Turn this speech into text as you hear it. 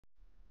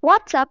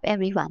What's up,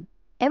 everyone?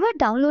 Ever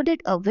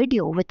downloaded a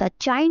video with a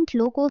giant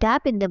logo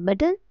tab in the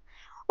middle?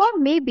 Or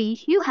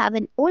maybe you have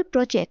an old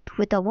project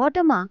with a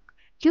watermark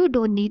you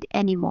don't need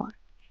anymore.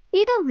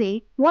 Either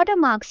way,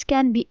 watermarks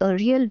can be a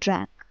real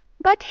drag.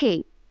 But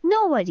hey,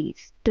 no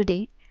worries.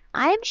 Today,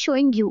 I am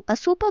showing you a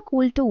super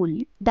cool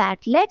tool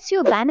that lets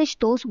you banish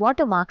those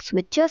watermarks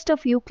with just a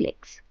few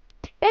clicks.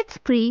 It's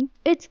free,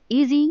 it's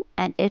easy,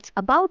 and it's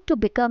about to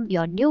become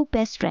your new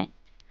best friend.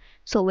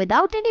 So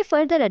without any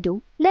further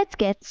ado, let's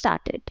get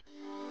started.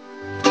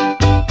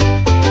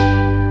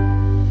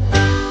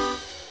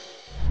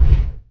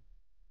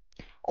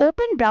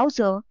 Open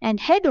browser and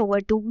head over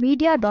to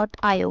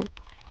media.io.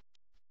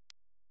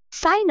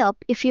 Sign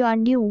up if you are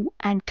new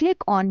and click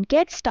on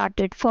Get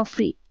Started for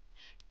free.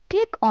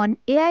 Click on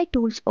AI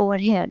Tools over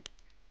here.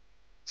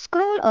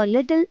 Scroll a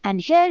little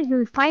and here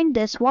you'll find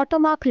this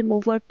watermark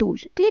remover tool.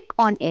 Click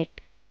on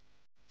it.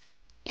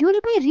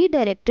 You'll be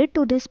redirected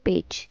to this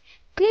page.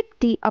 Click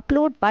the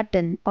upload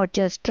button or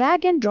just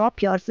drag and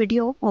drop your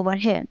video over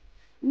here.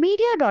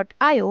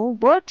 Media.io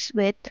works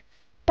with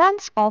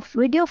tons of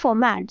video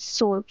formats,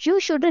 so you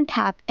shouldn't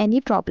have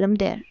any problem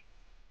there.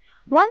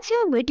 Once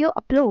your video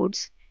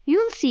uploads,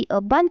 you'll see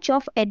a bunch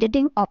of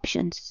editing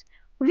options.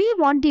 We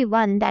want the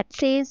one that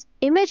says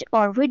Image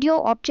or Video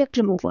Object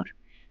Remover.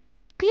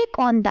 Click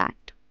on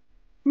that.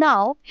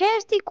 Now,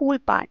 here's the cool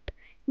part.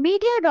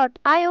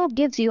 Media.io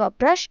gives you a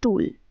brush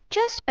tool.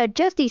 Just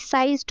adjust the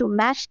size to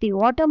match the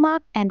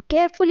watermark and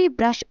carefully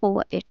brush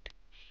over it.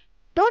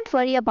 Don't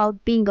worry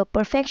about being a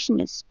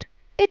perfectionist.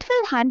 It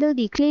will handle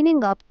the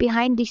cleaning up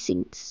behind the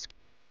scenes.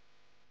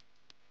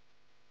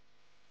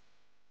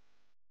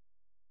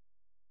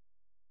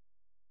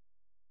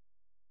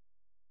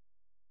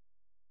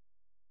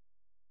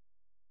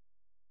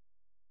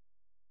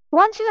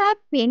 Once you have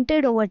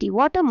painted over the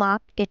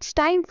watermark, it's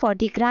time for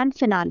the grand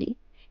finale.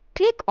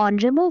 Click on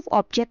Remove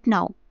Object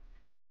now.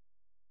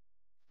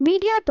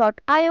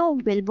 Media.io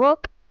will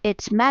work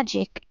its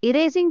magic,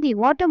 erasing the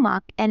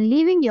watermark and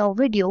leaving your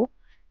video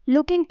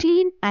looking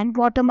clean and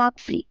watermark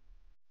free.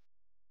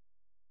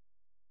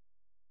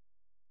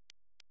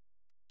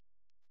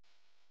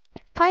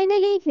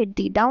 Finally, hit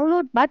the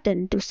download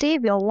button to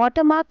save your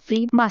watermark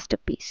free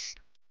masterpiece.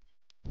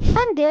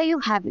 And there you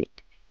have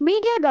it.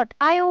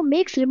 Media.io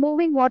makes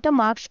removing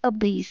watermarks a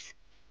breeze.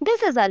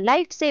 This is a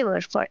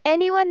lifesaver for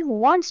anyone who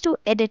wants to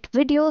edit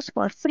videos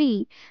for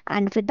free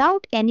and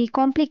without any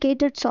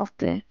complicated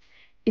software.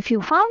 If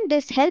you found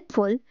this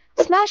helpful,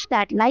 smash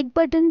that like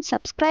button,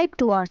 subscribe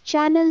to our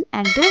channel,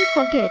 and don't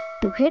forget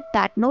to hit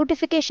that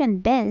notification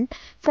bell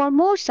for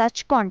more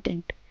such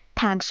content.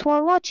 Thanks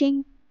for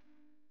watching.